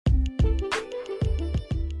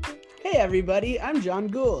Hey everybody, I'm John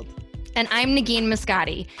Gould. And I'm Negin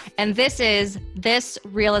Moscati, and this is This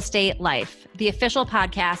Real Estate Life, the official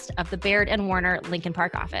podcast of the Baird & Warner Lincoln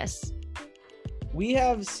Park office. We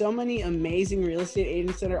have so many amazing real estate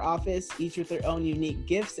agents in our office, each with their own unique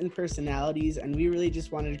gifts and personalities, and we really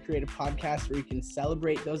just wanted to create a podcast where you can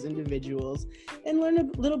celebrate those individuals and learn a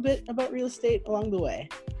little bit about real estate along the way.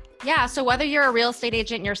 Yeah, so whether you're a real estate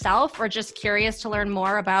agent yourself or just curious to learn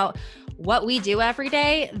more about what we do every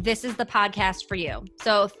day, this is the podcast for you.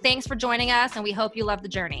 So thanks for joining us, and we hope you love the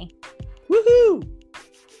journey. Woohoo!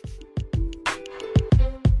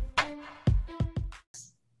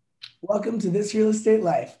 Welcome to This Real Estate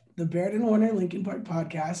Life, the Baird & Warner Lincoln Park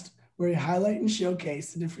podcast, where we highlight and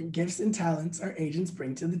showcase the different gifts and talents our agents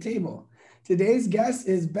bring to the table. Today's guest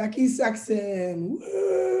is Becky Sexton.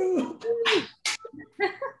 Woo!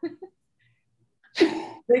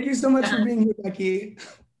 Thank you so much for being here, Becky.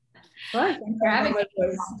 Thanks for having me.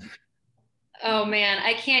 Oh man,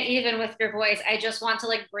 I can't even with your voice. I just want to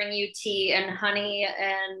bring you tea and honey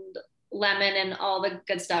and lemon and all the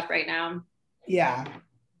good stuff right now. Yeah,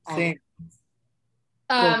 same.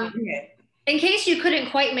 In case you couldn't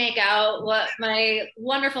quite make out what my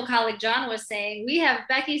wonderful colleague John was saying, we have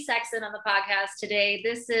Becky Sexton on the podcast today.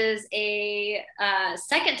 This is a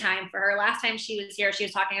second time for her. Last time she was here, she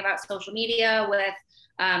was talking about social media with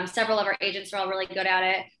several of our agents are all really good at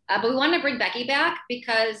it. But we wanted to bring Becky back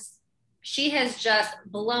because she has just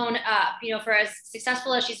blown up, for as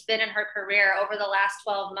successful as she's been in her career over the last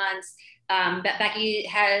 12 months. Becky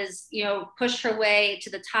has, pushed her way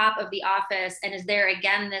to the top of the office and is there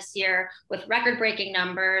again this year with record-breaking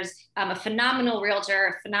numbers, a phenomenal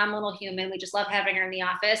realtor, a phenomenal human. We just love having her in the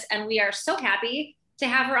office, and we are so happy to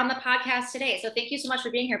have her on the podcast today. So thank you so much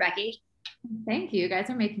for being here, Becky. Thank you. You guys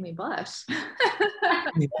are making me blush.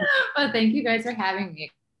 But thank you guys for having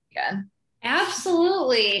me again.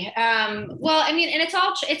 Absolutely. Well, and it's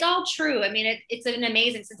all true. It's been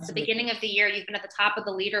amazing since the beginning of the year. You've been at the top of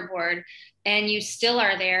the leaderboard and you still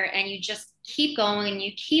are there, and you just keep going and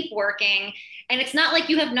you keep working. And it's not like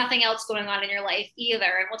you have nothing else going on in your life either.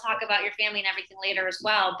 And we'll talk about your family and everything later as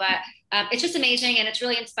well. But it's just amazing. And it's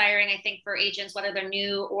really inspiring, I think, for agents, whether they're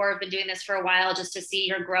new or have been doing this for a while, just to see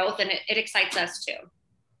your growth. And it excites us too.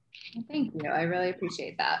 Thank you. I really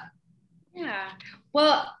appreciate that. Yeah.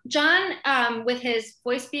 Well, John, with his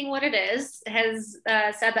voice being what it is, has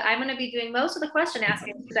said that I'm going to be doing most of the question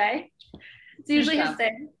asking today. It's usually his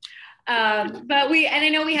thing. And I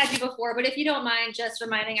know we had you before, but if you don't mind just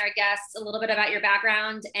reminding our guests a little bit about your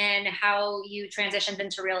background and how you transitioned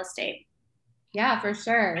into real estate. Yeah, for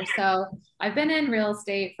sure. So I've been in real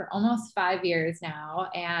estate for almost 5 years now.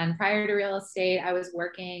 And prior to real estate, I was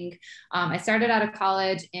working, I started out of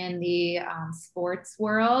college in the sports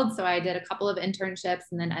world. So I did a couple of internships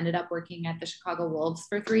and then ended up working at the Chicago Wolves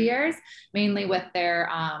for 3 years, mainly with their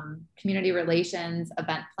community relations,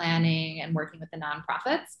 event planning, and working with the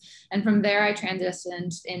nonprofits. And from there, I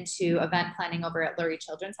transitioned into event planning over at Lurie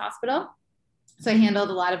Children's Hospital. So I handled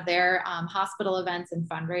a lot of their hospital events and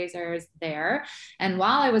fundraisers there. And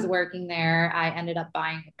while I was working there, I ended up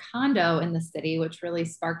buying a condo in the city, which really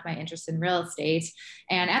sparked my interest in real estate.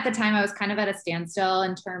 And at the time, I was kind of at a standstill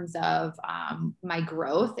in terms of my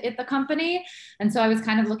growth at the company. And so I was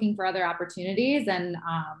kind of looking for other opportunities. And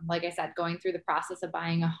like I said, going through the process of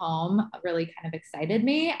buying a home really kind of excited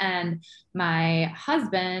me. And my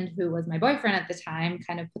husband, who was my boyfriend at the time,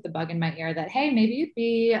 kind of put the bug in my ear that, hey, maybe you'd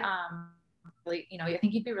be really, I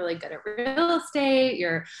think you'd be really good at real estate.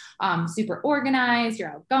 You're super organized,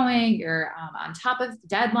 you're outgoing, you're on top of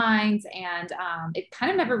deadlines. And it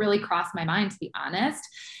kind of never really crossed my mind, to be honest.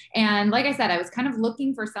 And like I said, I was kind of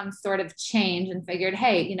looking for some sort of change and figured,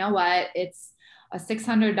 hey, you know what? It's a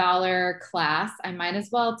 $600 class. I might as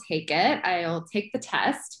well take it. I'll take the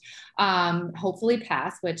test, hopefully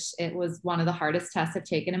pass, which it was one of the hardest tests I've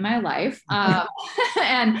taken in my life,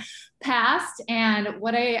 and passed. And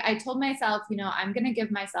what I told myself, I'm going to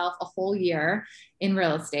give myself a whole year in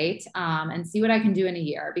real estate and see what I can do in a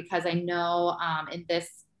year, because I know in this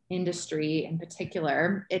industry in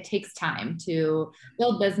particular, it takes time to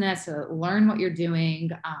build business, to learn what you're doing,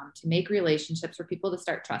 to make relationships, for people to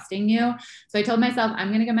start trusting you. So I told myself, I'm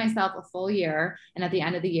going to give myself a full year, and at the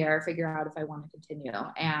end of the year, figure out if I want to continue.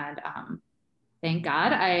 And thank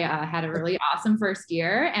God I had a really awesome first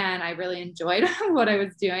year, and I really enjoyed what I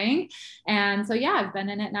was doing. And so, yeah, I've been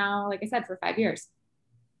in it now, like I said, for 5 years.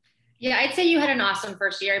 Yeah, I'd say you had an awesome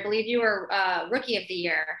first year. I believe you were rookie of the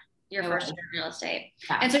year. Your first year in real estate.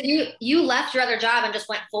 Yeah. And so you left your other job and just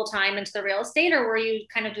went full time into the real estate, or were you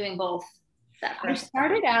kind of doing both? that I first?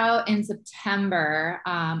 started out in September.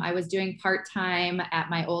 I was doing part-time at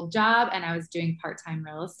my old job and I was doing part-time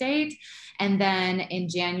real estate. And then in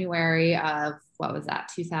January of, what was that,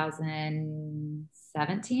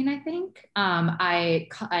 2017, I think, I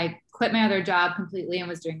quit my other job completely and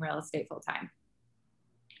was doing real estate full-time.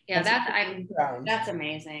 Yeah, that's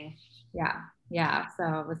amazing. Yeah. Yeah.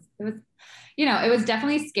 So it was, it was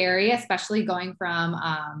definitely scary, especially going from,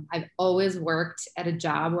 I've always worked at a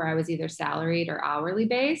job where I was either salaried or hourly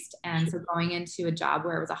based. And so going into a job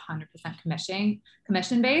where it was 100%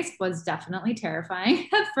 commission based was definitely terrifying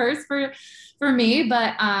at first for me.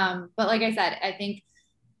 But like I said, I think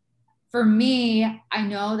for me, I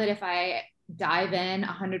know that if I dive in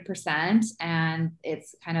 100% and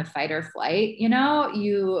it's kind of fight or flight,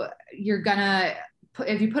 you're gonna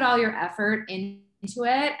if you put all your effort into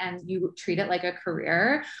it and you treat it like a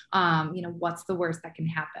career, what's the worst that can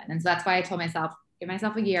happen? And so that's why I told myself, give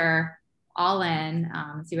myself a year, all in,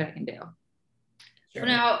 see what I can do. Sure.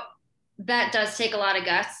 Now, that does take a lot of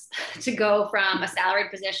guts to go from a salaried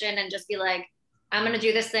position and just be like, I'm going to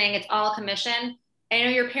do this thing. It's all commission. I know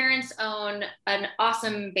your parents own an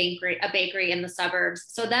awesome bakery in the suburbs.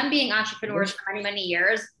 So them being entrepreneurs for many, many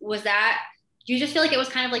years, do you just feel like it was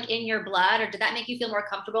kind of like in your blood, or did that make you feel more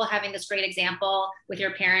comfortable having this great example with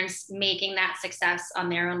your parents making that success on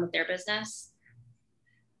their own with their business?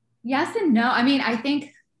 Yes and no. I mean, I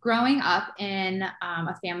think growing up in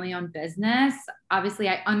a family-owned business, obviously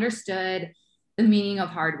I understood the meaning of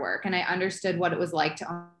hard work and I understood what it was like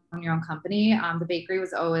to own your own company. The bakery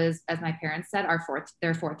was always, as my parents said,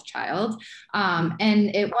 their fourth child.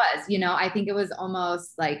 And it was, I think it was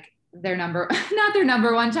almost like not their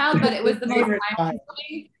number one child, but it was the most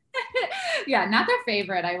yeah, not their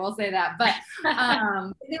favorite, I will say that, but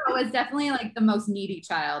it was definitely like the most needy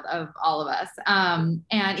child of all of us. And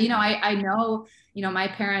I know my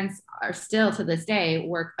parents are still to this day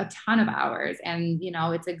work a ton of hours and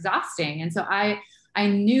it's exhausting, and so I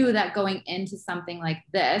knew that going into something like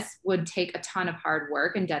this would take a ton of hard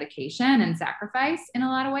work and dedication and sacrifice in a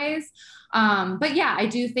lot of ways. But yeah, I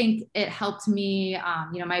do think it helped me.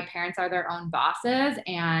 My parents are their own bosses.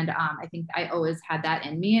 And I think I always had that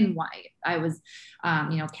in me. And why I was,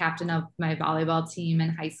 captain of my volleyball team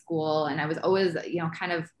in high school. And I was always,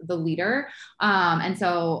 kind of the leader. And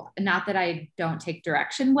so not that I don't take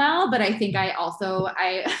direction well, but I think I also,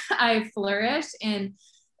 I flourish in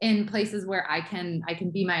places where I can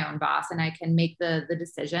be my own boss and I can make the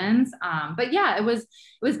decisions. But yeah, it was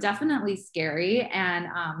definitely scary. And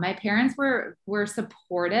my parents were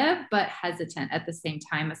supportive, but hesitant at the same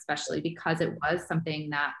time, especially because it was something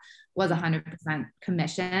that was 100%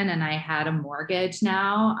 commission. And I had a mortgage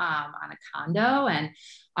now on a condo. And,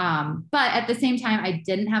 but at the same time, I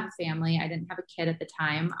didn't have a family. I didn't have a kid at the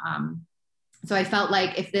time. So I felt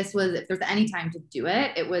like if there's any time to do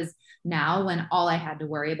it, it was now, when all I had to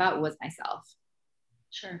worry about was myself.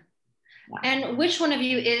 Sure. Yeah. And which one of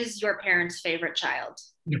you is your parents' favorite child?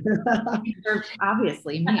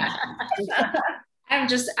 Obviously me. I'm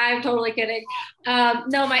totally kidding.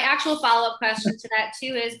 No, my actual follow-up question to that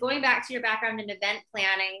too is going back to your background in event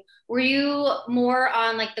planning. Were you more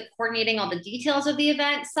on like the coordinating all the details of the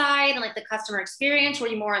event side and like the customer experience? Were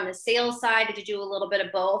you more on the sales side? Did you do a little bit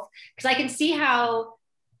of both? Because I can see how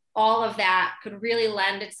all of that could really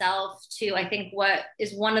lend itself to, I think, what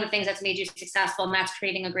is one of the things that's made you successful, and that's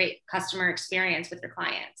creating a great customer experience with your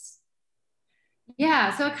clients.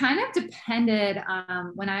 Yeah, so it kind of depended.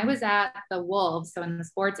 When I was at the Wolves, so in the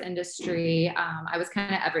sports industry, I was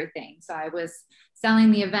kind of everything. So I was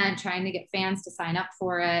selling the event, trying to get fans to sign up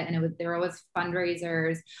for it. And there were always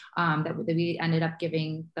fundraisers that we ended up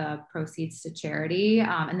giving the proceeds to charity.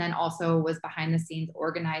 And then also was behind the scenes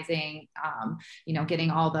organizing,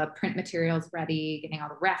 getting all the print materials ready, getting all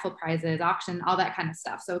the raffle prizes, auction, all that kind of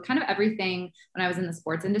stuff. So kind of everything when I was in the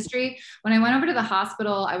sports industry. When I went over to the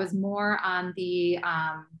hospital, I was more on the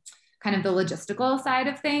kind of the logistical side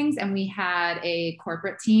of things. And we had a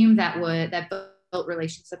corporate team that built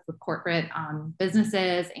relationships with corporate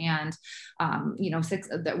businesses. And,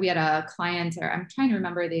 we had a client, or I'm trying to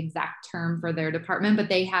remember the exact term for their department, but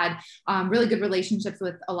they had really good relationships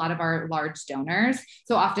with a lot of our large donors.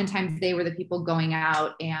 So oftentimes they were the people going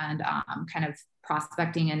out and kind of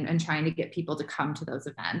prospecting and trying to get people to come to those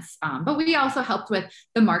events. But we also helped with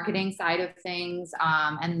the marketing side of things.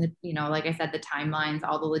 And like I said, the timelines,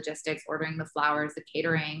 all the logistics, ordering the flowers, the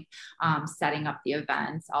catering, setting up the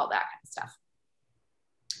events, all that kind of stuff.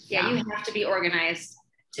 Yeah, you have to be organized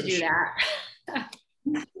to do that.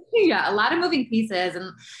 Yeah, a lot of moving pieces.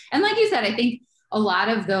 And like you said, I think a lot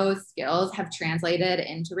of those skills have translated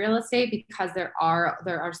into real estate because there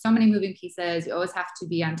are so many moving pieces. You always have to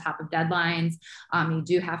be on top of deadlines. You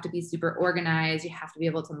do have to be super organized. You have to be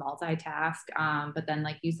able to multitask. But then,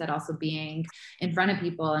 like you said, also being in front of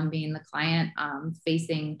people and being the client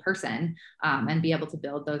facing person, and be able to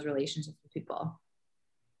build those relationships with people.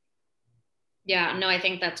 Yeah, no, I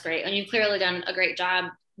think that's great. And you've clearly done a great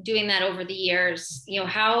job doing that over the years.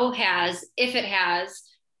 How has, if it has,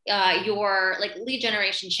 your like lead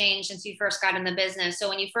generation changed since you first got in the business? So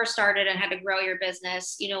when you first started and had to grow your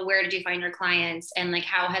business, where did you find your clients, and like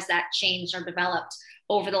how has that changed or developed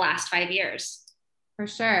over the last 5 years? For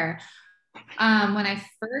sure. When I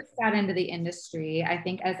first got into the industry, I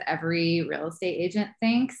think as every real estate agent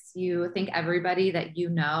thinks, you think everybody that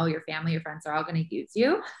your family, your friends are all going to use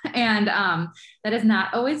you. And that is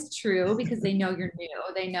not always true because they know you're new.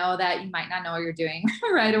 They know that you might not know what you're doing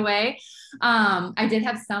right away. I did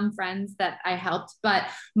have some friends that I helped, but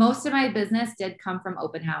most of my business did come from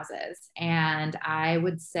open houses. And I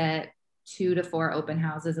would sit 2 to 4 open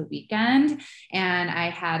houses a weekend. And I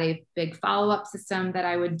had a big follow-up system that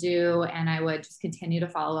I would do. And I would just continue to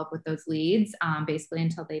follow up with those leads, basically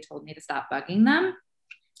until they told me to stop bugging them,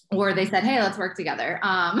 or they said, hey, let's work together.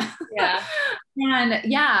 Yeah. And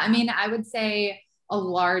yeah, I mean, I would say a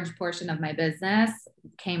large portion of my business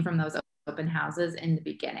came from those open houses in the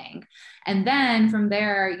beginning. And then from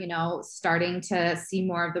there, starting to see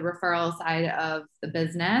more of the referral side of the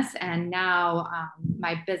business. And now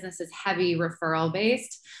my business is heavy referral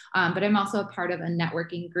based, but I'm also a part of a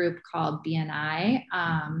networking group called BNI,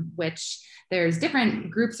 which there's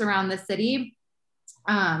different groups around the city.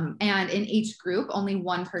 And in each group, only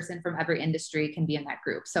one person from every industry can be in that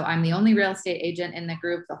group. So I'm the only real estate agent in the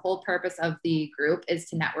group. The whole purpose of the group is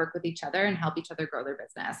to network with each other and help each other grow their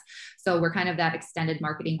business. So we're kind of that extended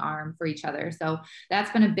marketing arm for each other. So that's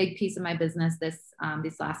been a big piece of my business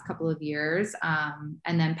these last couple of years.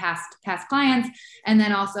 And then past clients. And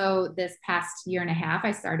then also this past year and a half,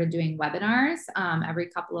 I started doing webinars every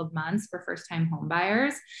couple of months for first-time home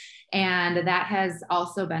buyers. And that has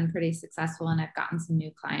also been pretty successful. And I've gotten some new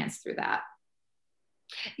clients through that.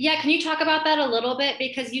 Yeah. Can you talk about that a little bit?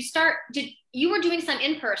 Because you were doing some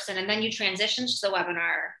in person and then you transitioned to the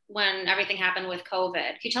webinar when everything happened with COVID.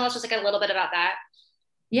 Can you tell us just like a little bit about that?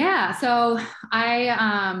 Yeah. So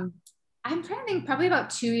I'm trying to think, probably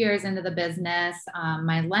about 2 years into the business,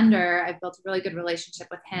 my lender, I've built a really good relationship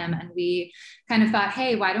with him, and we kind of thought,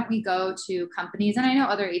 hey, why don't we go to companies? And I know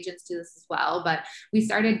other agents do this as well, but we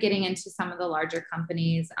started getting into some of the larger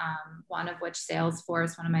companies, one of which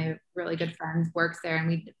Salesforce, one of my really good friends works there, and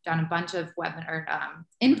we've done a bunch of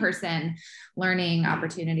in-person learning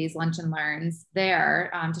opportunities, lunch and learns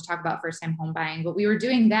there, to talk about first-time home buying. But we were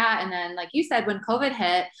doing that. And then, like you said, when COVID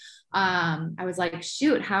hit, I was like,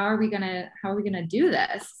 shoot, how are we going to do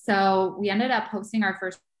this? So we ended up hosting our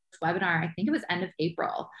first webinar. I think it was end of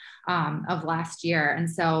April, of last year. And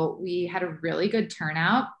so we had a really good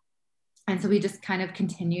turnout. And so we just kind of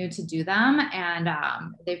continued to do them, and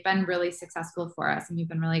they've been really successful for us, and we've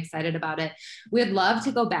been really excited about it. We'd love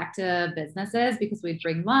to go back to businesses because we'd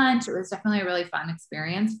bring lunch. It was definitely a really fun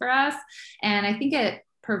experience for us. And I think it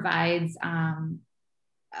provides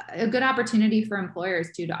a good opportunity for employers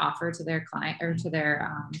to offer to their client or to their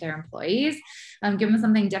employees, give them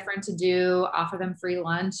something different to do, offer them free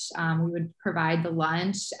lunch. We would provide the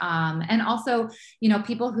lunch. And also,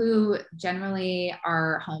 people who generally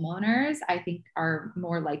are homeowners, I think are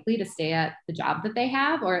more likely to stay at the job that they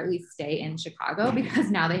have, or at least stay in Chicago, because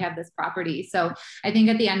now they have this property. So I think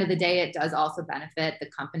at the end of the day, it does also benefit the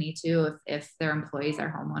company too, if their employees are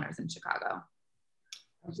homeowners in Chicago.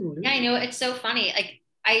 Absolutely. Yeah, I know, it's so funny. Like,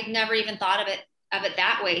 I never even thought of it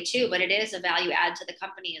that way too, but it is a value add to the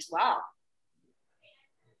company as well.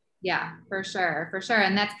 Yeah, for sure.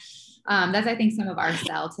 And that's I think some of our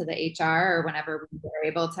sell to the HR, or whenever we were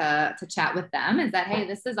able to chat with them, is that, hey,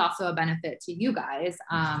 this is also a benefit to you guys.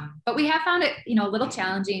 But we have found it, a little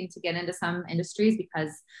challenging to get into some industries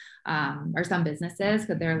because, or some businesses,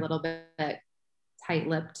 because they're a little bit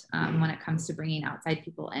tight-lipped when it comes to bringing outside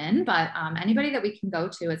people in. But anybody that we can go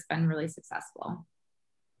to, it's been really successful.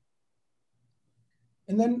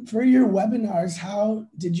 And then for your webinars, how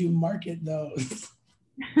did you market those?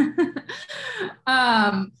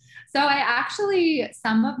 So I actually,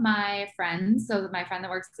 some of my friends, so my friend that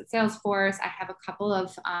works at Salesforce, I have a couple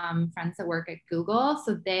of friends that work at Google.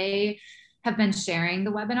 So they have been sharing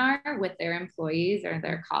the webinar with their employees or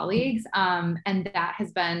their colleagues. And that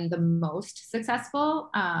has been the most successful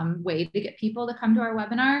way to get people to come to our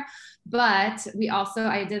webinar. But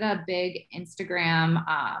I did a big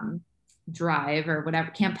Instagram drive or whatever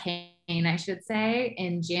campaign I should say,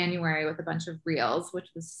 in January with a bunch of reels, which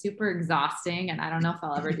was super exhausting. And I don't know if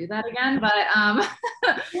I'll ever do that again, but,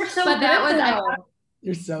 You're so but that was,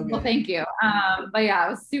 You're so good. well, thank you. But yeah, it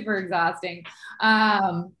was super exhausting.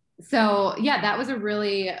 So yeah, that was a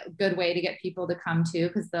really good way to get people to come to,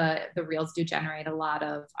 because the reels do generate a lot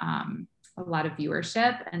of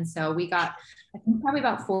viewership. And so we got, I think, probably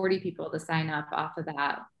about 40 people to sign up off of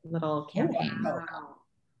that little campaign. Oh, wow.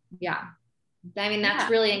 Yeah. I mean,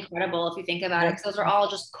 that's really incredible if you think about it, because those are all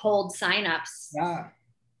just cold signups. Yeah.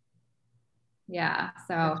 Yeah.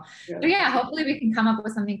 So yeah, hopefully we can come up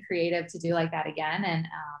with something creative to do like that again, and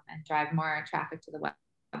drive more traffic to the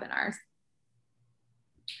webinars.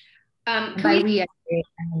 By we, I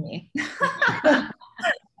me.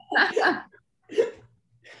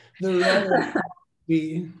 The real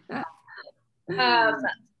we.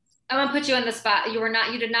 I'm gonna put you on the spot.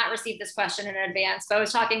 You did not receive this question in advance, but I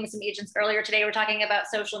was talking with some agents earlier today. We're talking about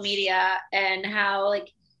social media and how, like,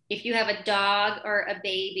 if you have a dog or a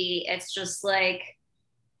baby, it's just like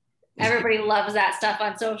everybody loves that stuff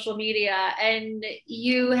on social media. And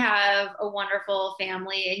you have a wonderful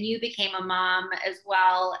family, and you became a mom as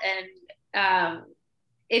well. And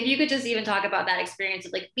if you could just even talk about that experience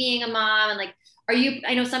of like being a mom, and like,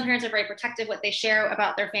 I know some parents are very protective what they share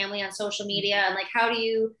about their family on social media, and like, how do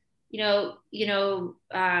you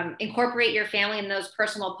incorporate your family and those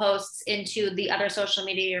personal posts into the other social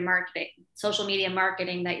media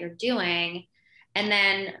marketing that you're doing? And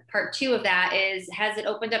then part two of that is, has it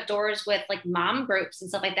opened up doors with like mom groups and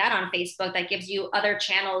stuff like that on Facebook that gives you other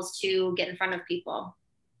channels to get in front of people?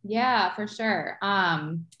 Yeah, for sure.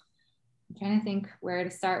 I'm trying to think where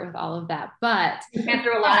to start with all of that, but you went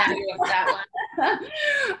through a lot of you with that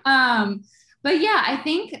one. But yeah, I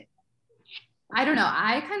think, I don't know,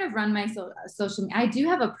 I kind of run my social media. I do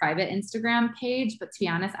have a private Instagram page, but to be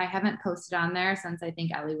honest, I haven't posted on there since I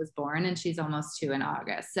think Ellie was born, and she's almost 2 in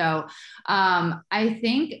August. So I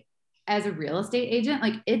think as a real estate agent,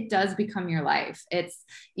 like, it does become your life. It's,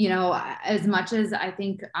 as much as I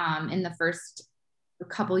think in the first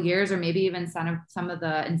couple of years, or maybe even some of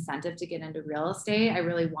the incentive to get into real estate, I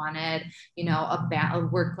really wanted, a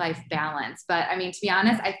work-life balance. But I mean, to be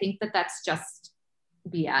honest, I think that that's just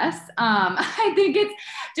BS. I think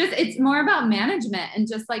it's more about management, and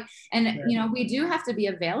just like, and we do have to be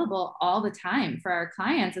available all the time for our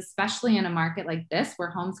clients, especially in a market like this where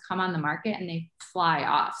homes come on the market and they fly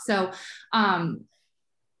off. So I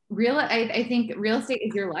think real estate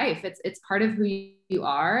is your life. It's part of who you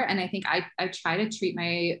are. And I think I try to treat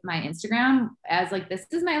my Instagram as like, this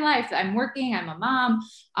is my life. I'm working, I'm a mom.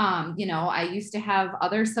 I used to have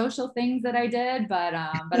other social things that I did, but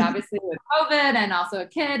obviously with COVID and also a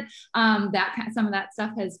kid, some of that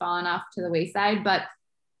stuff has fallen off to the wayside. But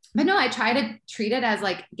no, I try to treat it as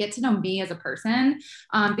like, get to know me as a person,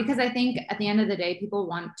 because I think at the end of the day, people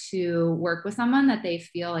want to work with someone that they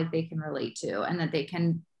feel like they can relate to and that they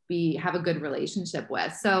can have a good relationship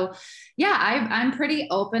with. So yeah, I'm pretty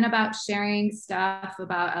open about sharing stuff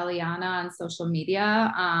about Eliana on social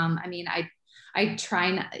media. I mean, I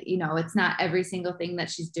try not, it's not every single thing that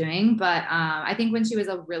she's doing, but I think when she was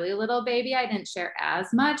a really little baby, I didn't share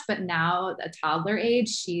as much, but now at toddler age,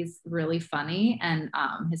 she's really funny and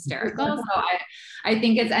hysterical. So I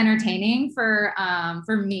think it's entertaining for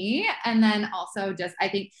me. And then also just, I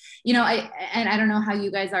think, and I don't know how you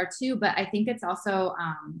guys are too, but I think it's also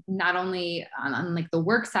not only on like the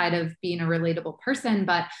work side of being a relatable person,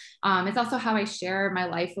 but it's also how I share my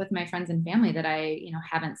life with my friends and family that I,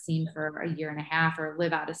 haven't seen for a year and a half or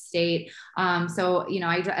live out of state. So,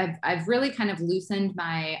 I've really kind of loosened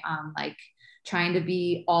my, like, trying to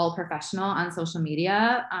be all professional on social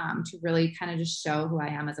media, to really kind of just show who I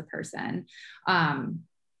am as a person.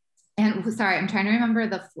 And sorry, I'm trying to remember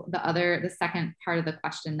the second part of the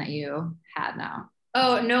question that you had now.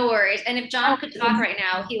 Oh, no worries. And if John could talk right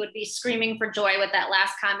now, he would be screaming for joy with that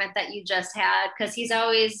last comment that you just had, because he's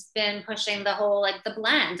always been pushing the whole, like, the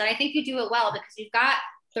blend. And I think you do it well, because you've got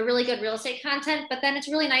the really good real estate content, but then it's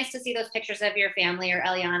really nice to see those pictures of your family or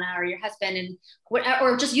Eliana or your husband, and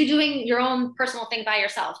or just you doing your own personal thing by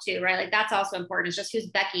yourself too, right? Like, that's also important. It's just, who's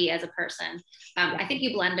Becky as a person. I think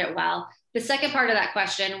you blend it well. The second part of that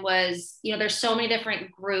question was, there's so many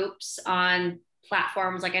different groups on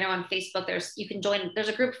platforms. Like, I know on Facebook, there's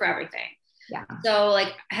a group for everything. Yeah. So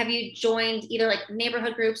like, have you joined either like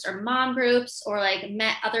neighborhood groups or mom groups, or like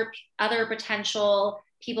met other potential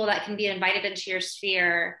people that can be invited into your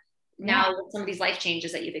sphere now with some of these life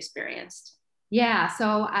changes that you've experienced? Yeah,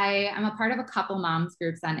 so I'm a part of a couple moms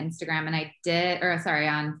groups on Instagram on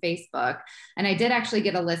Facebook. And I did actually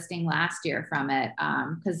get a listing last year from it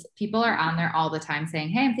because people are on there all the time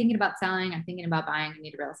saying, hey, I'm thinking about selling, I'm thinking about buying, I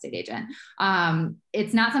need a real estate agent.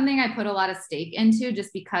 It's not something I put a lot of stake into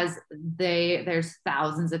just because there's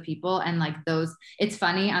thousands of people, and like it's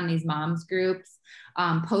funny on these moms groups.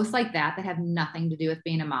 Posts like that have nothing to do with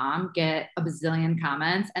being a mom get a bazillion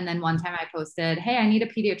comments. And then one time I posted, hey, I need a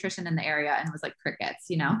pediatrician in the area, and it was like crickets,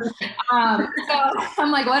 you know? So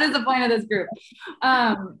I'm like, what is the point of this group?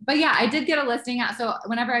 But yeah, I did get a listing out. So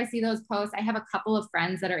whenever I see those posts, I have a couple of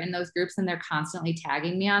friends that are in those groups and they're constantly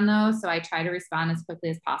tagging me on those. So I try to respond as quickly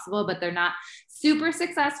as possible, but they're not super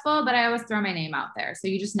successful, but I always throw my name out there. So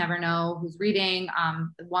you just never know who's reading.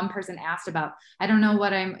 One person asked about, I don't know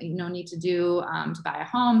what I need to do to buy a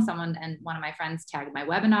home. And one of my friends tagged my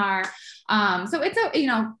webinar. So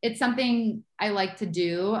it's something I like to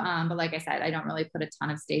do. But like I said, I don't really put a ton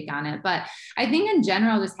of stake on it. But I think in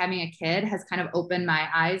general, just having a kid has kind of opened my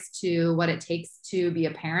eyes to what it takes to be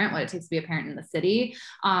a parent, what it takes to be a parent in the city,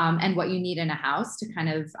 and what you need in a house to kind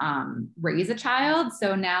of raise a child.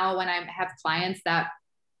 So now when I have clients that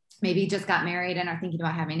maybe just got married and are thinking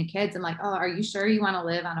about having kids, I'm like, oh, are you sure you want to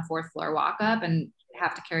live on a 4th floor walk up and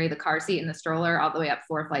have to carry the car seat and the stroller all the way up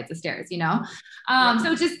 4 flights of stairs, you know?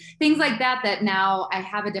 So just things like that now I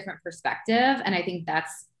have a different perspective. And I think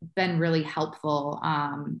that's been really helpful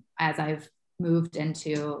as I've moved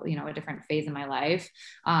into, a different phase in my life.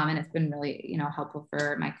 And it's been really, helpful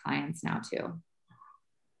for my clients now too.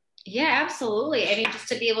 Yeah, absolutely. I mean, just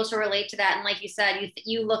to be able to relate to that. And like you said,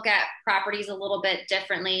 you look at properties a little bit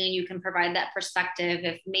differently, and you can provide that perspective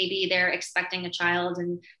if maybe they're expecting a child.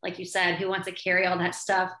 And like you said, who wants to carry all that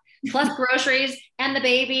stuff, plus groceries and the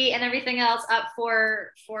baby and everything else up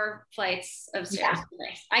 4 flights of stairs.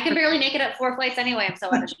 Yeah. I can barely make it up 4 flights anyway. I'm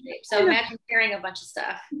so out of shape. So imagine carrying a bunch of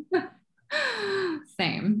stuff.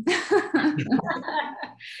 Same. I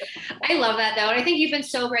love that though. And I think you've been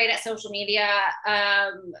so great at social media.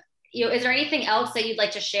 Is there anything else that you'd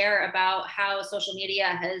like to share about how social media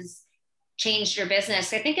has changed your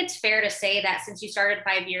business? I think it's fair to say that since you started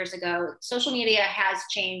 5 years ago, social media has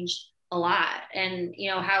changed a lot. And,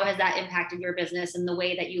 how has that impacted your business and the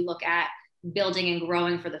way that you look at building and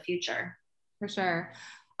growing for the future? For sure.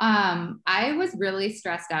 I was really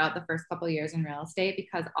stressed out the first couple of years in real estate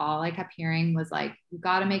because all I kept hearing was like, you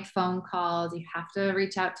got to make phone calls. You have to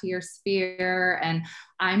reach out to your sphere. And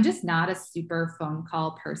I'm just not a super phone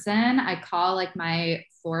call person. I call like my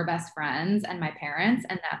 4 best friends and my parents,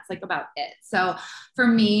 and that's like about it. So for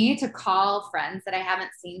me to call friends that I haven't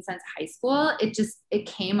seen since high school, it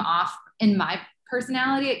came off in my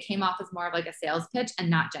personality. It came off as more of like a sales pitch and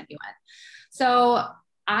not genuine. So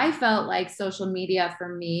I felt like social media for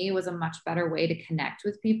me was a much better way to connect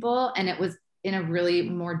with people. And it was in a really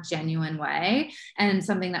more genuine way and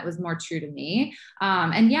something that was more true to me.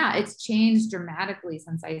 And yeah, it's changed dramatically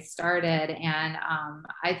since I started. And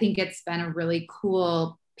I think it's been a really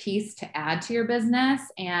cool piece to add to your business.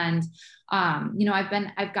 And,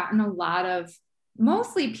 I've gotten a lot of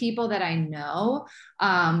mostly people that I know,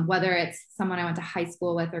 whether it's someone I went to high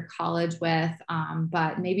school with or college with,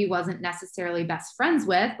 but maybe wasn't necessarily best friends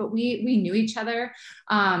with, but we knew each other.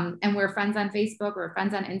 And we're friends on Facebook, we're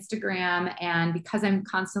friends on Instagram. And because I'm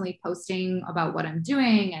constantly posting about what I'm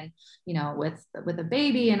doing and, with a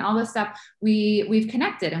baby and all this stuff, we've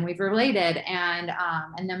connected and we've related. And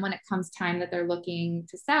then when it comes time that they're looking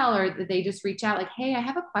to sell, or they just reach out like, hey, I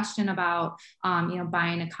have a question about,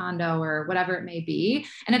 buying a condo or whatever it may be.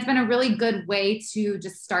 And it's been a really good way to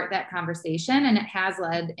just start that conversation, and it has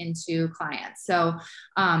led into clients. So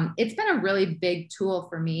it's been a really big tool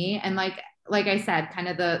for me. And like I said, kind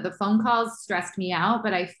of the phone calls stressed me out,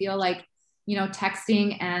 but I feel like,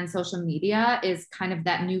 texting and social media is kind of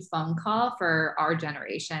that new phone call for our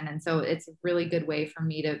generation. And so it's a really good way for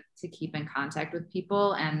me to keep in contact with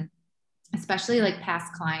people, and especially like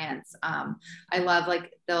past clients. I love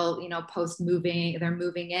like they'll, post they're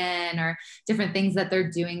moving in or different things that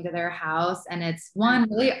they're doing to their house. And it's one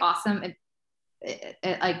really awesome.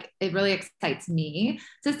 It really excites me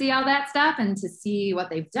to see all that stuff and to see what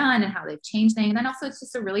they've done and how they've changed things. And then also it's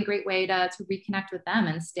just a really great way to reconnect with them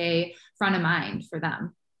and stay front of mind for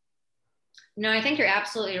them. No, I think you're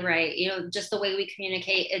absolutely right. Just the way we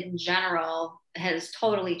communicate in general has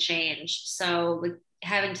totally changed. So like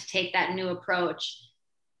having to take that new approach,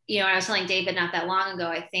 I was telling David not that long ago,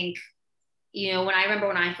 I think, when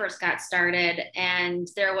I first got started and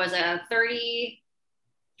there was a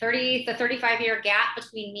 35-year gap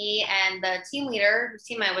between me and the team leader whose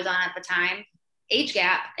team I was on at the time. age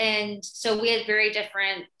gap. And so we had very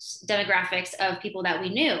different demographics of people that we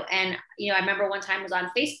knew. And, I remember one time I was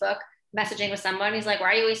on Facebook messaging with someone. He's like,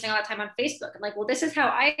 why are you wasting all that time on Facebook? I'm like, well, this is how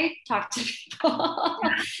I talk to people.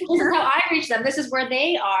 This is how I reach them. This is where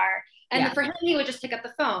they are. And for him, he would just pick up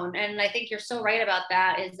the phone. And I think you're so right about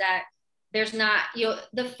that, is that there's not,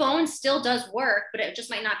 the phone still does work, but it just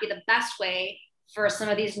might not be the best way for some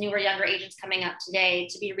of these newer, younger agents coming up today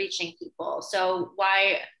to be reaching people. So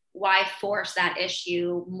why force that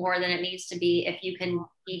issue more than it needs to be if you can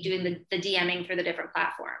be doing the DMing through the different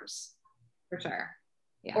platforms? For sure.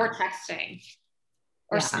 Yeah. Or texting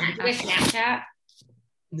or Snapchat.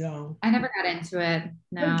 No, I never got into it.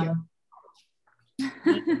 No.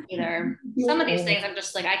 Either. Some of these things I'm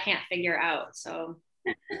just like, I can't figure out. So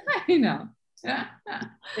I know.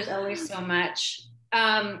 There's always so much.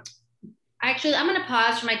 Actually, I'm going to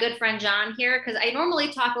pause for my good friend John here, because I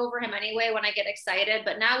normally talk over him anyway when I get excited,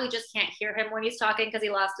 but now we just can't hear him when he's talking because he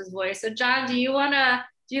lost his voice. So John, do you have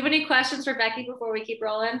any questions for Becky before we keep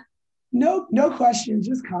rolling? No questions,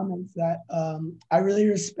 just comments that I really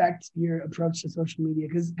respect your approach to social media,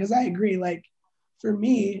 because I agree. Like, for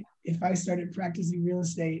me, if I started practicing real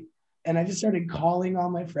estate and I just started calling all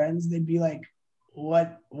my friends, they'd be like,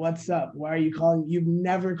 what's up? Why are you calling? You've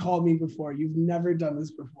never called me before. You've never done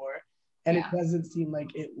this before. And it doesn't seem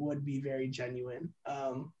like it would be very genuine.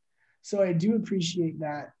 So I do appreciate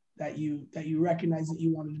that you recognize that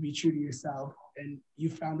you wanted to be true to yourself and you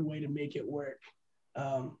found a way to make it work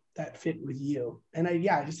that fit with you. And I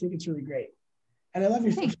just think it's really great. And I love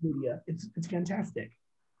your social media. It's fantastic.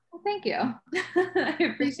 Well, thank you.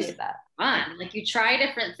 I appreciate that. Fun. Like, you try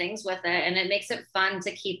different things with it and it makes it fun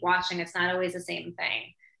to keep watching. It's not always the same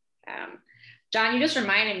thing. John, you just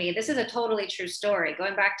reminded me, this is a totally true story.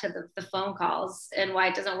 Going back to the phone calls and why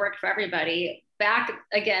it doesn't work for everybody. Back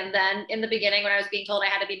again, then in the beginning, when I was being told I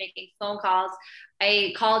had to be making phone calls,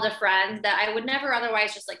 I called a friend that I would never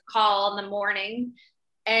otherwise just like call in the morning.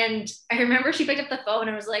 And I remember she picked up the phone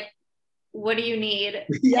and was like, what do you need?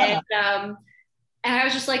 Yeah. And I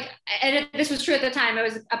was just like, and this was true at the time. I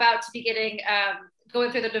was about to be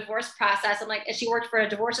going through the divorce process. I'm like, and she worked for a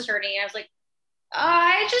divorce attorney. And I was like,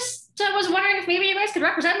 I just was wondering if maybe you guys could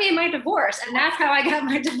represent me in my divorce. And that's how I got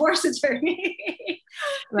my divorce attorney.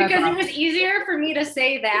 Because it was easier for me to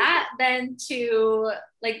say that than to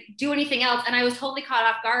like do anything else. And I was totally caught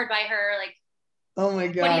off guard by her, like, oh my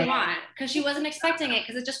God. What do you want? Because she wasn't expecting it,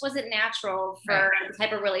 because it just wasn't natural for the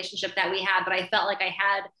type of relationship that we had. But I felt like I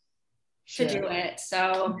had to do it.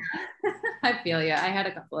 So I feel you. I had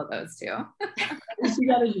a couple of those too. You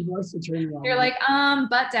got a divorce attorney. You're like,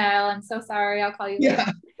 but Dale, I'm so sorry. I'll call you later.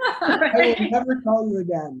 I will never call you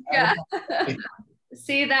again. Yeah.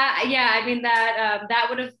 See that? Yeah. I mean, that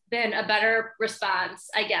would have been a better response,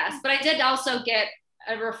 I guess. But I did also get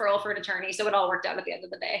a referral for an attorney. So it all worked out at the end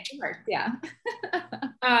of the day. Yeah.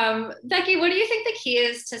 Becky, what do you think the key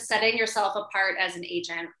is to setting yourself apart as an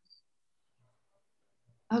agent?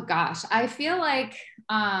 Oh gosh, I feel like,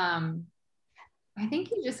 I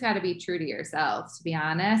think you just got to be true to yourself, to be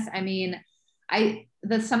honest. I mean,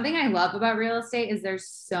 something I love about real estate is there's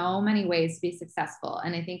so many ways to be successful.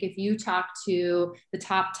 And I think if you talk to the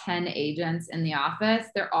top 10 agents in the office,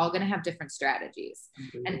 they're all going to have different strategies.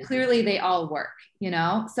 Mm-hmm. And clearly they all work,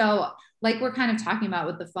 So like we're kind of talking about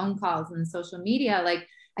with the phone calls and social media, like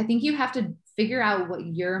I think you have to figure out what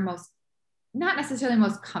you're not necessarily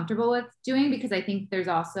most comfortable with doing, because I think there's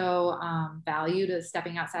also value to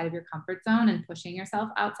stepping outside of your comfort zone and pushing yourself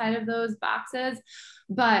outside of those boxes.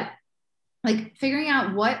 But like figuring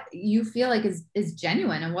out what you feel like is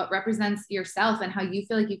genuine and what represents yourself and how you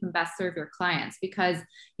feel like you can best serve your clients, because,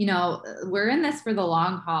 we're in this for the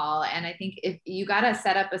long haul. And I think if you got to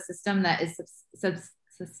set up a system that is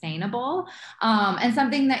sustainable and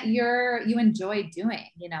something that you enjoy doing,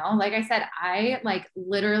 like I said, I like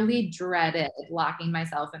literally dreaded locking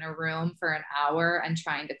myself in a room for an hour and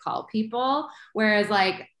trying to call people. Whereas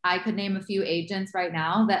like I could name a few agents right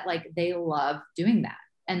now that like they love doing that.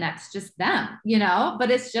 And that's just them,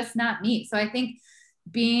 but it's just not me. So I think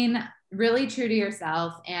being really true to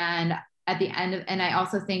yourself and at the end of, and I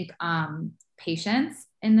also think patience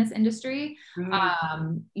in this industry.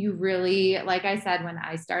 Mm-hmm. You really, like I said, when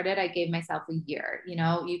I started, I gave myself a year.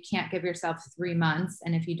 You can't give yourself 3 months.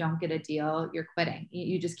 And if you don't get a deal, you're quitting.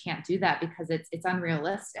 You just can't do that because it's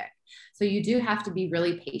unrealistic. So you do have to be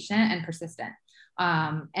really patient and persistent,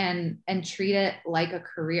 and treat it like a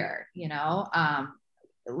career,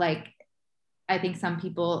 like I think some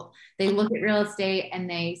people, they look at real estate and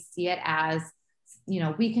they see it as,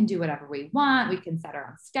 we can do whatever we want. We can set our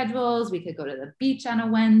own schedules. We could go to the beach on a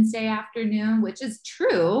Wednesday afternoon, which is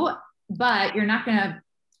true, but you're not going to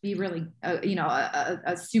be really,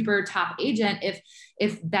 a super top agent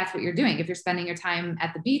if that's what you're doing. If you're spending your time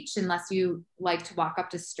at the beach, unless you like to walk up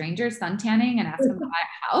to strangers suntanning and ask them to buy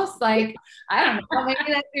a house, like, I don't know,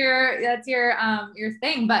 maybe that's your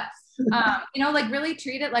thing, but like really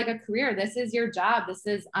treat it like a career. This is your job. This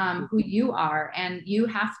is who you are, and you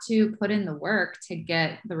have to put in the work to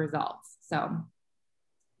get the results. So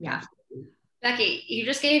yeah. Becky, you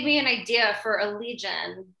just gave me an idea for a lead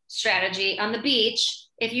gen strategy on the beach.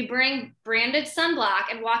 If you bring branded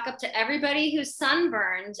sunblock and walk up to everybody who's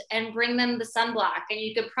sunburned and bring them the sunblock, and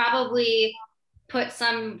you could probably put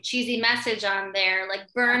some cheesy message on there,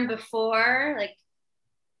 like burn before, like,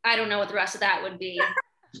 I don't know what the rest of that would be.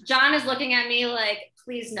 John is looking at me like,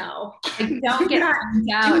 please no. Don't get out. Do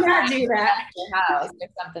not do that. Your house or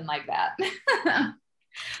something like that.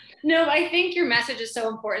 No, I think your message is so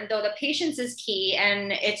important, though. The patience is key,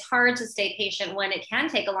 and it's hard to stay patient when it can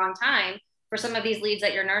take a long time for some of these leads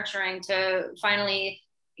that you're nurturing to finally,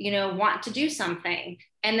 want to do something.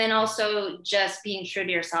 And then also just being true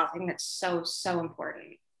to yourself. I think that's so, so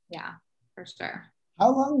important. Yeah, for sure.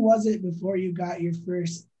 How long was it before you got your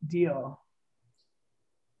first deal?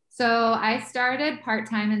 So I started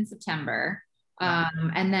part-time in September,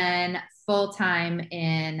 and then full-time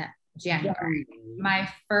in January. My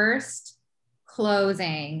first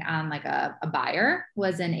closing on like a buyer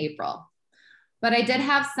was in April, but I did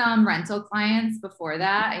have some rental clients before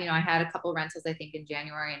that. I had a couple rentals, I think in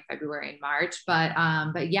January and February and March,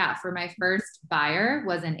 but yeah, for my first buyer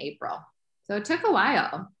was in April. So it took a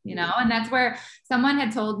while, and that's where someone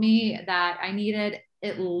had told me that I needed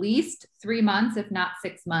at least 3 months, if not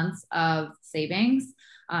 6 months of savings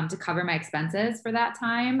to cover my expenses for that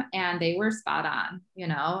time. And they were spot on.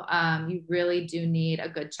 You really do need a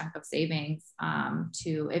good chunk of savings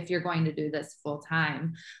if you're going to do this full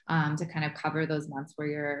time, to kind of cover those months where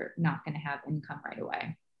you're not going to have income right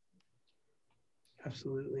away.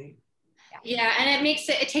 Absolutely. Yeah. And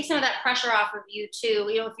it takes some of that pressure off of you too.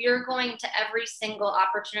 If you're going to every single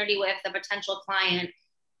opportunity with a potential client,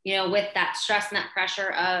 with that stress and that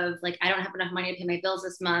pressure of like, I don't have enough money to pay my bills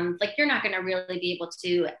this month, like you're not going to really be able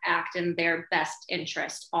to act in their best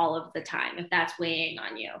interest all of the time if that's weighing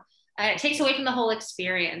on you. It takes away from the whole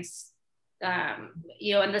experience, and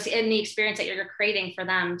the experience that you're creating for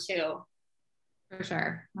them too. For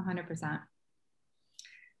sure. 100%.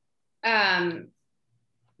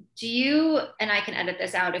 Do you, and I can edit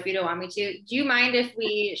this out if you don't want me to, do you mind if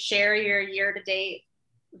we share your year-to-date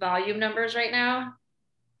volume numbers right now?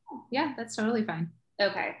 Yeah, that's totally fine.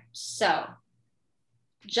 Okay. So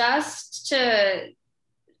just to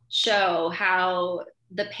show how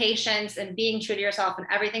the patience and being true to yourself and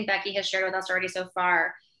everything Becky has shared with us already so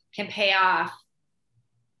far can pay off.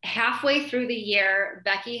 Halfway through the year,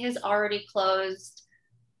 Becky has already closed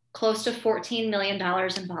close to $14 million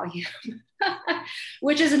in volume,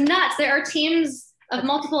 which is nuts. There are teams of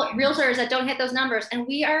multiple realtors that don't hit those numbers. And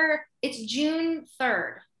it's June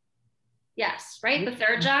 3rd. Yes, right? The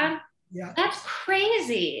 3rd, John? Yeah. That's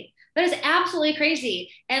crazy. That is absolutely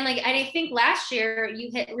crazy. And I think last year you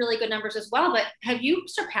hit really good numbers as well, but have you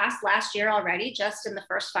surpassed last year already just in the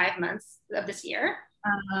first 5 months of this year?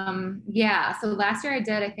 Yeah. So last year I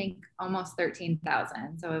did, I think almost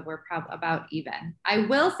 13,000. So we're probably about even. I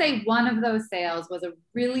will say one of those sales was a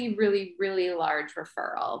really, really, really large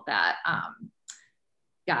referral that,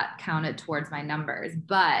 got counted towards my numbers,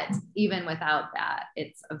 but even without that,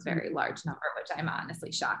 it's a very large number, which I'm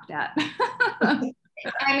honestly shocked at.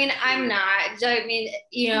 I mean, I'm not. I mean,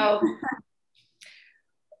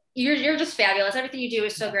 you're just fabulous. Everything you do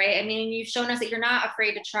is so great. I mean, you've shown us that you're not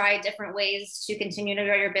afraid to try different ways to continue to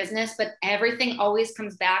grow your business, but everything always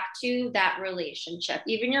comes back to that relationship.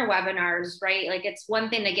 Even your webinars, right? Like it's one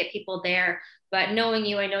thing to get people there, but knowing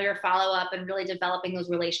you, I know your follow-up and really developing those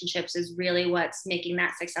relationships is really what's making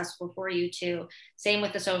that successful for you too. Same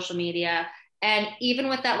with the social media. And even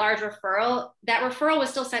with that large referral, that referral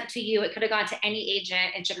was still sent to you. It could have gone to any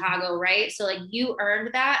agent in Chicago, right? So you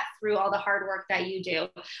earned that through all the hard work that you do.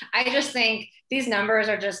 I just think these numbers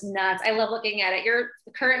are just nuts. I love looking at it. You're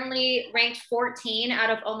currently ranked 14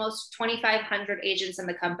 out of almost 2,500 agents in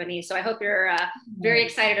the company. So I hope you're very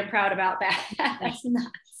excited and proud about that. That's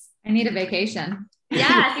nuts. I need a vacation.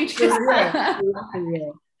 Yeah, you deserve it.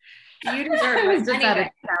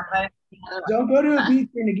 Don't go to a beach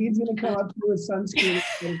and Nageed's gonna come up to you with sunscreen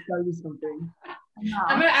and tell you something.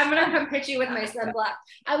 I'm gonna come pitch you with my sunblock.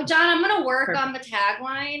 John, I'm gonna work on the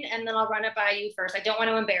tagline and then I'll run it by you first. I don't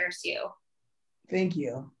want to embarrass you. Thank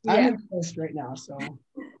you. Yeah. I'm impressed right now. So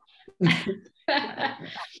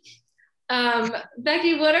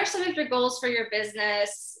Becky, what are some of your goals for your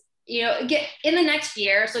business? Get in the next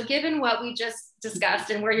year. So given what we just discussed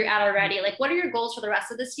and where you're at already. Like, what are your goals for the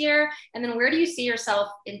rest of this year? And then where do you see yourself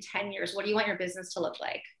in 10 years? What do you want your business to look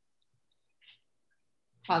like?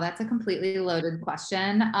 Wow, that's a completely loaded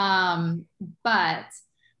question. But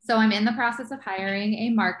so I'm in the process of hiring a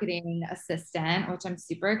marketing assistant, which I'm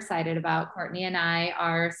super excited about. Courtney and I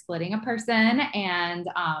are splitting a person. And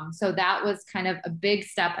so that was kind of a big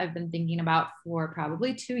step I've been thinking about for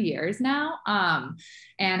probably 2 years now,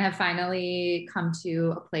 and have finally come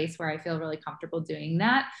to a place where I feel really comfortable doing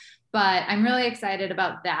that. But I'm really excited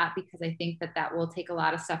about that because I think that that will take a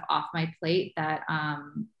lot of stuff off my plate that,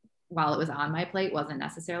 while it was on my plate, wasn't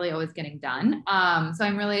necessarily always getting done. So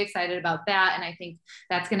I'm really excited about that. And I think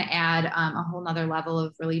that's going to add a whole nother level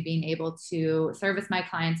of really being able to service my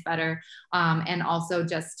clients better, and also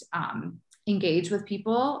just engage with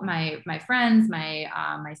people, my friends, my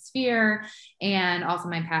sphere, and also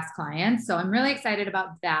my past clients. So I'm really excited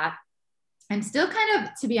about that. I'm still kind of,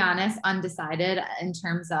 to be honest, undecided in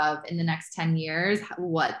terms of in the next 10 years,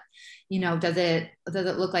 what, does it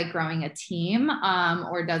look like growing a team,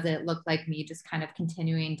 or does it look like me just kind of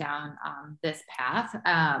continuing down this path?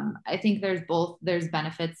 I think there's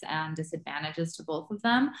benefits and disadvantages to both of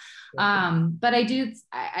them. But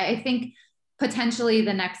I think potentially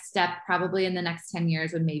the next step, probably in the next 10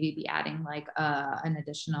 years, would maybe be adding like an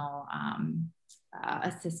additional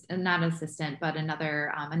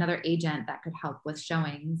another agent that could help with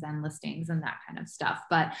showings and listings and that kind of stuff.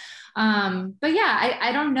 But yeah,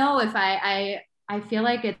 I don't know if I feel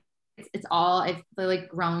like it's all, I've like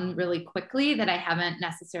grown really quickly that I haven't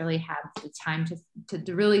necessarily had the time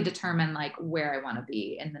to really determine like where I want to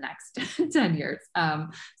be in the next 10 years.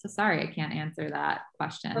 So sorry, I can't answer that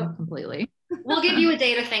question completely. We'll give you a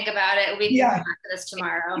day to think about it. We can come back to this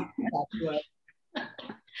tomorrow.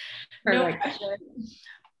 No pressure.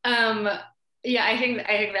 Yeah, I think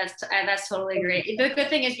that's totally great. The good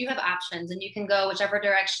thing is you have options and you can go whichever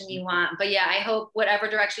direction you want. But yeah, I hope whatever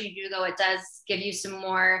direction you do go, it does give you some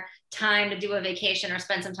more time to do a vacation or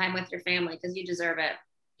spend some time with your family because you deserve it.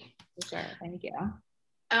 For sure. Thank you.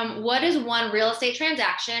 What is one real estate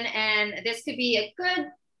transaction, and this could be a good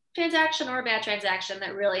transaction or a bad transaction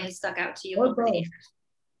that really has stuck out to you? Or both.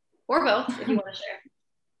 Or both, if you want to share.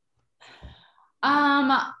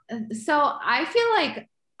 So I feel like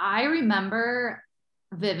I remember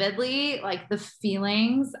vividly like the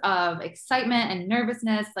feelings of excitement and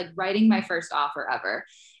nervousness, like writing my first offer ever.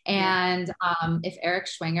 And if Eric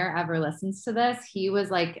Schwinger ever listens to this, he was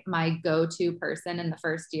like my go-to person in the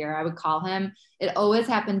first year. I would call him. It always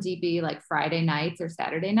happened to be like Friday nights or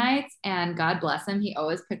Saturday nights. And God bless him, he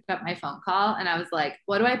always picked up my phone call. And I was like,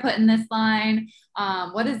 what do I put in this line?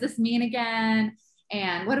 What does this mean again?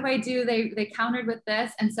 And what do I do? They countered with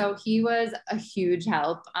this. And so he was a huge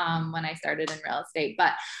help when I started in real estate.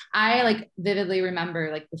 But I like vividly remember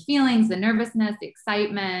like the feelings, the nervousness, the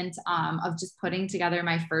excitement of just putting together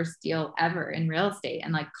my first deal ever in real estate,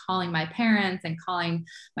 and like calling my parents and calling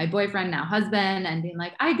my boyfriend, now husband, and being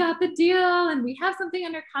like, I got the deal and we have something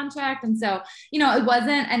under contract. And so, it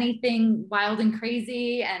wasn't anything wild and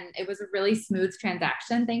crazy. And it was a really smooth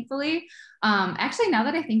transaction, thankfully. Actually, now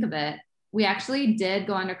that I think of it, we actually did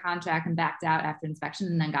go under contract and backed out after inspection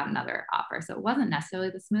and then got another offer. So it wasn't necessarily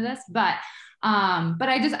the smoothest, but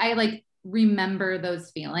I like remember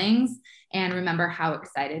those feelings and remember how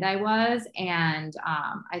excited I was. And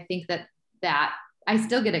I think that I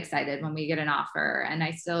still get excited when we get an offer, and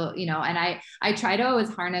I still, and I try to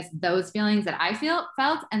always harness those feelings that I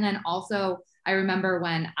felt. And then also I remember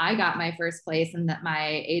when I got my first place and that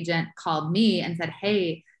my agent called me and said,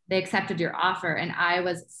 hey, they accepted your offer. And I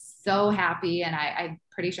was so happy. And I'm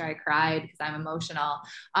pretty sure I cried because I'm emotional.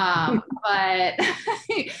 But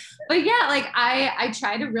yeah, like I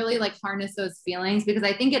try to really like harness those feelings, because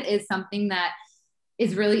I think it is something that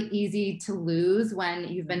is really easy to lose when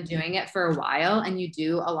you've been doing it for a while and you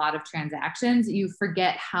do a lot of transactions. You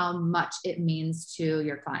forget how much it means to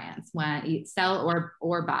your clients when you sell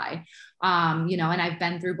or buy, and I've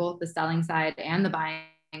been through both the selling side and the buying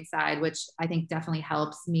side, which I think definitely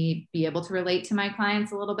helps me be able to relate to my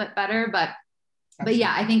clients a little bit better. But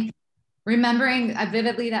yeah, I think remembering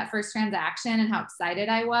vividly that first transaction and how excited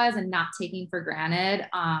I was, and not taking for granted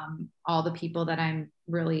all the people that I'm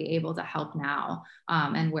really able to help now,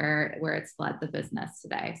 and where it's led the business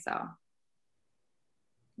today. So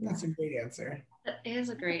that's a great answer. That is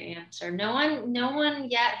a great answer. No one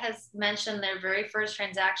yet has mentioned their very first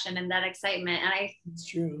transaction and that excitement. And it's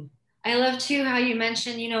true. I love too how you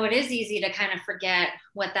mentioned, it is easy to kind of forget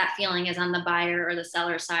what that feeling is on the buyer or the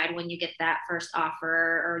seller side when you get that first offer,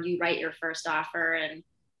 or you write your first offer, and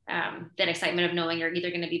that excitement of knowing you're either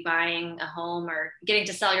going to be buying a home or getting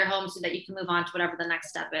to sell your home so that you can move on to whatever the next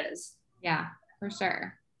step is. Yeah. For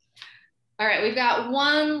sure. All right, we've got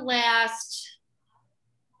one last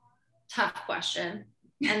tough question.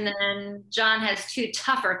 And then John has two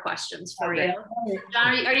tougher questions for you.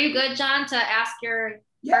 John, are you good, John, to ask your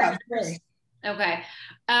partners? Okay.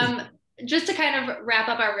 Just to kind of wrap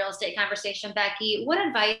up our real estate conversation, Becky, what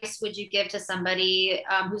advice would you give to somebody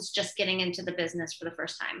who's just getting into the business for the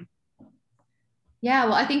first time? Yeah,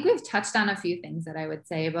 well, I think we've touched on a few things that I would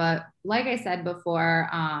say, but like I said before,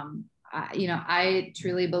 I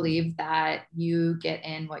truly believe that you get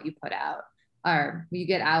in what you put out, or you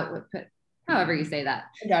get out what put, however you say that.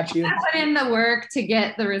 I got you. Put in the work to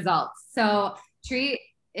get the results. So you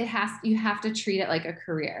have to treat it like a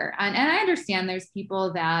career. And I understand there's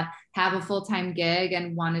people that have a full-time gig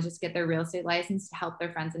and want to just get their real estate license to help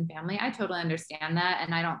their friends and family. I totally understand that.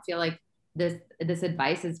 And I don't feel like this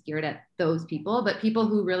advice is geared at those people, but people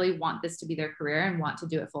who really want this to be their career and want to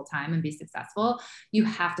do it full time and be successful, you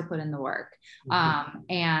have to put in the work.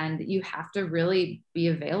 And you have to really be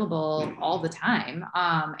available all the time.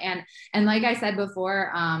 And like I said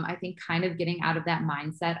before, I think kind of getting out of that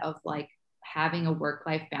mindset of like having a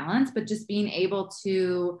work-life balance, but just being able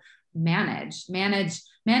to manage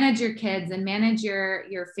your kids and manage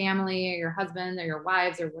your family or your husband or your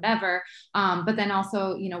wives or whatever. But then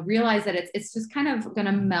also, realize that it's just kind of going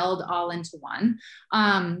to meld all into one.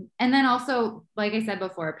 And then also, like I said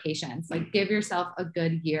before, patience, like give yourself a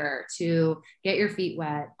good year to get your feet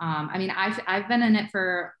wet. I mean, I've been in it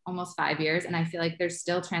for almost 5 years, and I feel like there's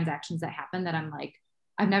still transactions that happen that I'm like,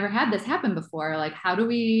 I've never had this happen before. Like, how do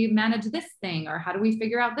we manage this thing? Or how do we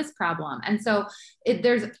figure out this problem? And so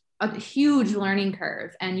there's a huge learning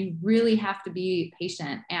curve, and you really have to be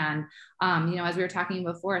patient. And, as we were talking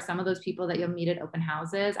before, some of those people that you'll meet at open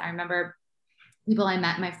houses, I remember people I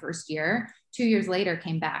met my first year, 2 years later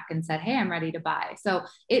came back and said, hey, I'm ready to buy. So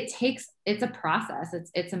it's a process.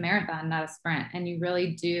 It's a marathon, not a sprint. And you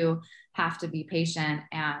really do have to be patient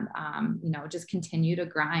and, just continue to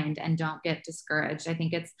grind and don't get discouraged. I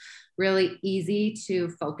think it's really easy to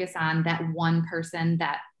focus on that one person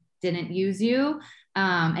that didn't use you.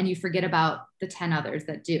 And you forget about the 10 others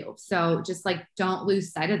that do. So just like, don't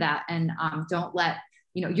lose sight of that. And don't let,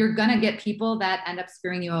 you're going to get people that end up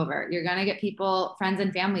screwing you over. You're going to get people, friends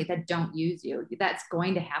and family that don't use you. That's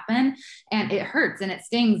going to happen. And it hurts and it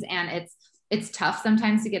stings. And it's tough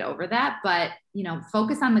sometimes to get over that, but,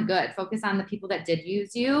 focus on the good, focus on the people that did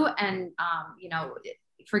use you, and,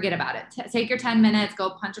 forget about it. Take your 10 minutes,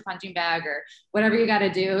 go punch a punching bag or whatever you got to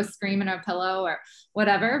do, scream in a pillow or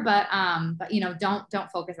whatever. But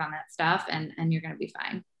don't focus on that stuff, and you're going to be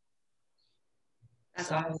fine.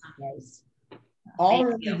 That's awesome. Nice. All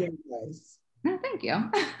really good advice. No, thank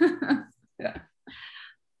you. Yeah.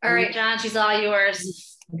 All right, John, she's all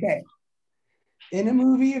yours. Okay. In a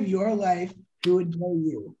movie of your life, who would play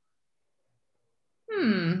you?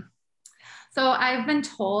 So I've been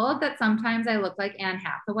told that sometimes I look like Anne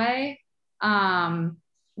Hathaway,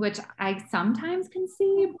 which I sometimes can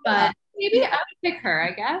see, but maybe I would pick her,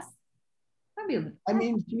 I guess. She's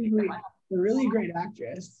a really great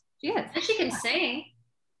actress. She is. And she can sing.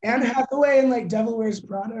 Anne Hathaway in like Devil Wears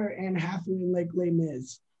Prada, or Anne Hathaway in like Les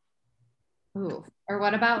Mis. Ooh. Or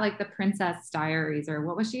what about like the Princess Diaries, or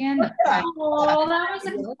what was she in? Oh, that was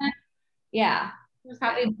a good one. Yeah,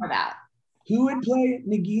 probably more that. Who would play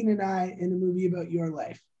Nagin and I in a movie about your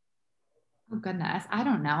life? Oh goodness, I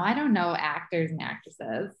don't know. I don't know actors and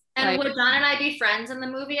actresses. And would John and I be friends in the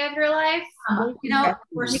movie of your life?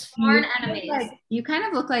 We're sworn enemies. You kind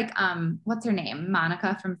of look like what's her name?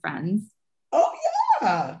 Monica from Friends. Oh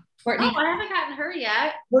yeah. Courtney. I haven't gotten her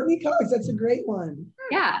yet. Courtney Cox, that's a great one.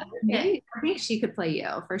 Yeah, maybe I think she could play you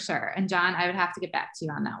for sure. And John, I would have to get back to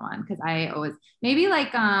you on that one, because I always maybe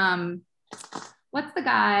like what's the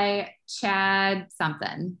guy? Chad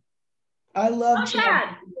something. I love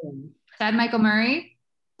Chad. Chad Michael Murray.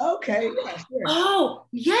 Okay, yeah, sure. Oh,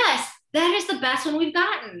 yes. That is the best one we've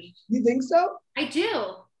gotten. You think so? I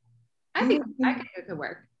do. I think it could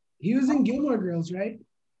work. He was in Gilmore Girls, right?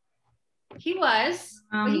 He was.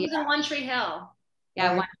 But he was yeah. in One Tree Hill.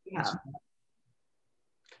 Yeah, One Tree Hill.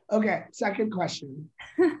 Okay, second question.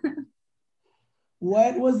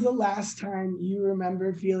 What was the last time you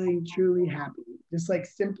remember feeling truly happy? Just like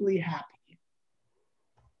simply happy.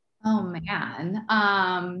 Oh man.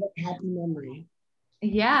 Happy memory.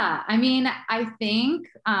 Yeah. I mean, I think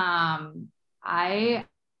I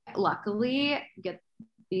luckily get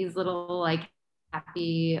these little like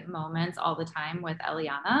happy moments all the time with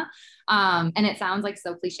Eliana. And it sounds like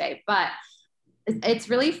so cliche, but it's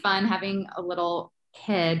really fun having a little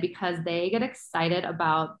kid, because they get excited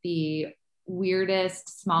about the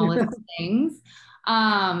weirdest, smallest things.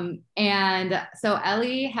 And so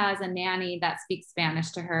Ellie has a nanny that speaks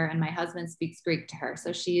Spanish to her, and my husband speaks Greek to her.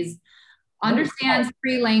 So she's understands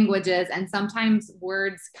 3 languages, and sometimes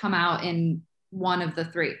words come out in one of the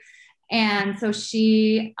 3. And so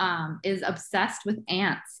she is obsessed with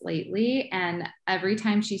ants lately. And every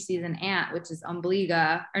time she sees an ant, which is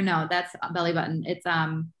ombliga, or no, that's belly button. It's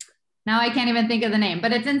now I can't even think of the name,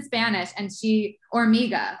 but it's in Spanish, and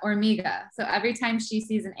hormiga. So every time she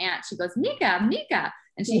sees an ant, she goes, miga,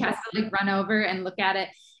 and she has to like run over and look at it.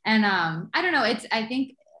 And I don't know, I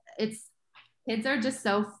think kids are just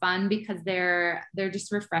so fun because they're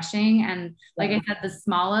just refreshing. And like I said, the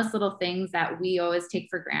smallest little things that we always take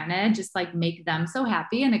for granted, just like make them so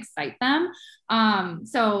happy and excite them.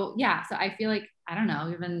 So I feel like, I don't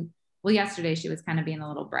know, yesterday she was kind of being a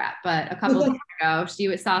little brat, but a couple of days ago,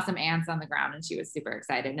 she saw some ants on the ground and she was super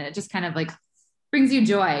excited. And it just kind of like brings you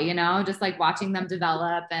joy, just like watching them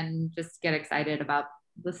develop and just get excited about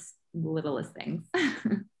the littlest things.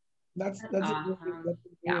 That's awesome.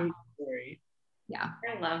 a great story. Yeah.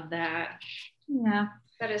 I love that. Yeah.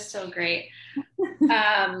 That is so great.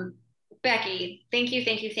 Becky, thank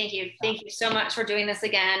you so much for doing this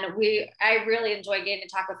again. I really enjoyed getting to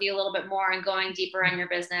talk with you a little bit more and going deeper on your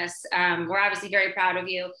business. We're obviously very proud of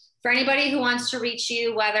you. For anybody who wants to reach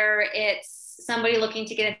you, whether it's somebody looking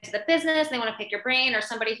to get into the business, they want to pick your brain, or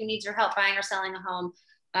somebody who needs your help buying or selling a home,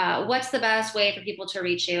 what's the best way for people to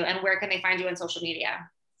reach you, and where can they find you on social media?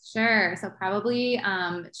 Sure. So probably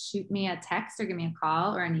shoot me a text or give me a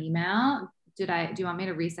call or an email. Do you want me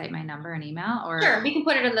to recite my number and email? Or sure, we can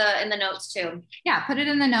put it in the notes too. Yeah, put it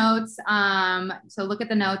in the notes. So look at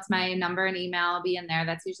the notes, my number and email will be in there.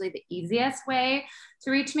 That's usually the easiest way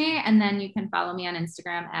to reach me. And then you can follow me on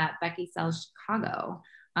Instagram at Becky Sells Chicago.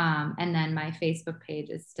 And then my Facebook page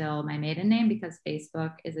is still my maiden name because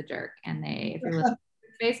Facebook is a jerk. And if you're listening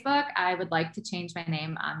to Facebook, I would like to change my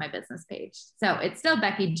name on my business page. So it's still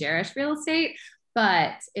Becky Jarish Real Estate,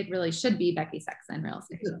 but it really should be Becky Sexton Real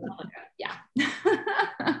Estate. Yeah.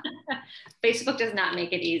 Facebook does not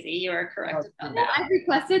make it easy. You are correct about that. I've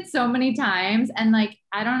requested so many times, and like,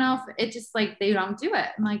 I don't know if it just like, they don't do it.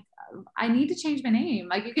 I'm like, I need to change my name.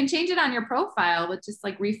 Like, you can change it on your profile with just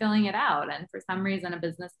like refilling it out. And for some reason, a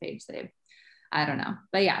business page, I don't know.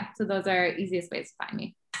 But yeah, so those are easiest ways to find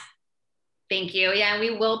me. Thank you. Yeah,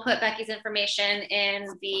 we will put Becky's information in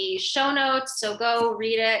the show notes. So go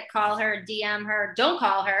read it, call her, DM her. Don't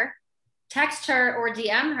call her, text her or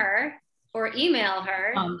DM her or email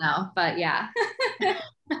her. Oh no, but yeah.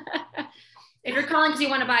 If you're calling because you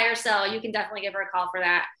want to buy or sell, you can definitely give her a call for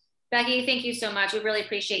that. Becky, thank you so much. We really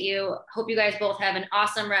appreciate you. Hope you guys both have an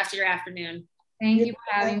awesome rest of your afternoon. Thank you for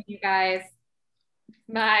having me, guys.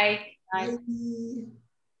 Bye. Bye.